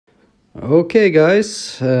Okay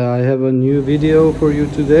guys, I have a new video for you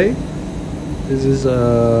today. This is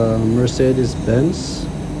a Mercedes Benz,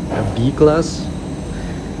 a B-Class.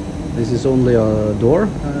 This is only a door.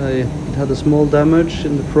 It had a small damage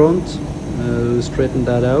in the front. We straightened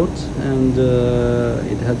that out, and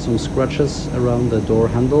it had some scratches around the door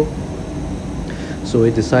handle. So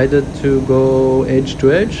we decided to go edge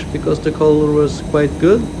to edge because the color was quite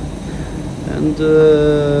good. And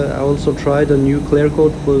I also tried a new clear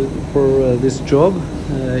coat for this job.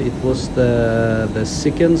 It was the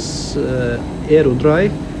Sikkens Aerodry.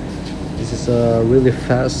 This is a really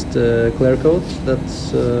fast clear coat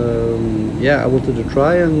that's I wanted to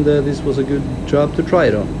try, and this was a good job to try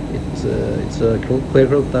it on. It's a clear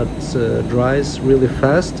coat that dries really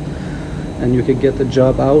fast, and you can get the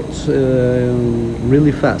job out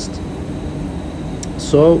really fast.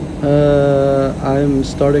 So I'm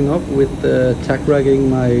starting off with tack ragging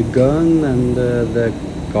my gun and the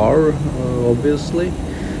car, obviously.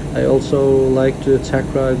 I also like to tack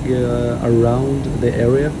rag around the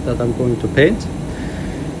area that I'm going to paint,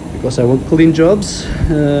 because I want clean jobs.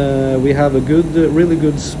 We have a really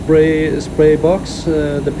good spray box.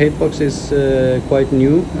 The paint box is quite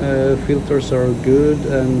new. Filters are good,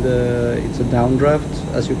 and it's a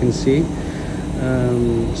downdraft, as you can see.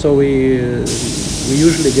 So we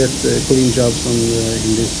usually get clean jobs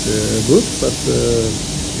in this booth, but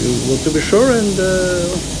you want to be sure, and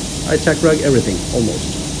I tack rag everything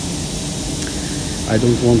almost. I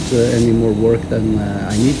don't want any more work than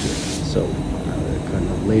I need to, so kind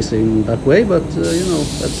of lazy in that way, but you know,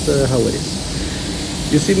 that's how it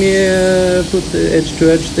is. You see me put the edge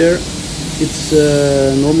to edge there. It's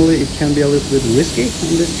normally it can be a little bit risky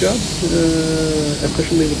on this job,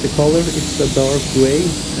 especially with the color. It's a dark gray,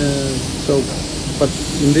 but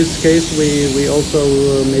in this case we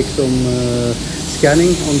also make some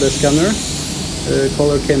scanning on the scanner.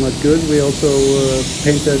 Color came out good. We also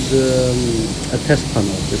painted a test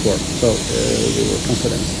panel before, so we were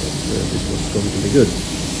confident that this was going to be good.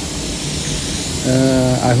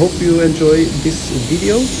 I hope you enjoy this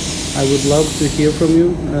video. I would love to hear from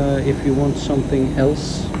you if you want something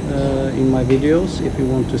else in my videos, if you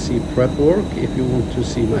want to see prep work, if you want to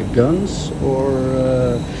see my guns, or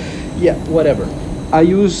whatever. I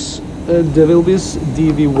use Devilbiss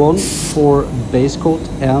DV1 for base coat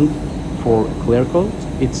and for clear coat.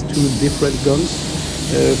 It's two different guns,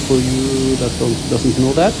 for you that doesn't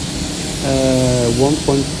know that.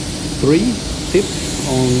 1.3 tip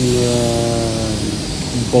on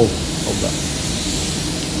both of them.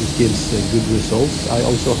 It gives good results. I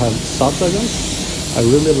also have SATA guns. I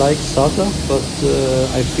really like SATA, but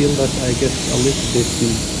I feel that I get a little bit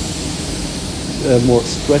more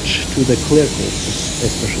stretch to the clear coat,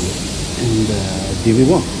 especially in the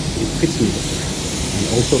DV1. It fits me better, and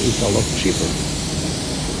also it's a lot cheaper.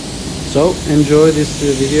 So enjoy this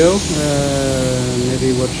video.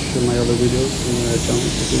 Maybe watch my other videos on the channel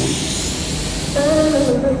if you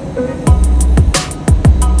want.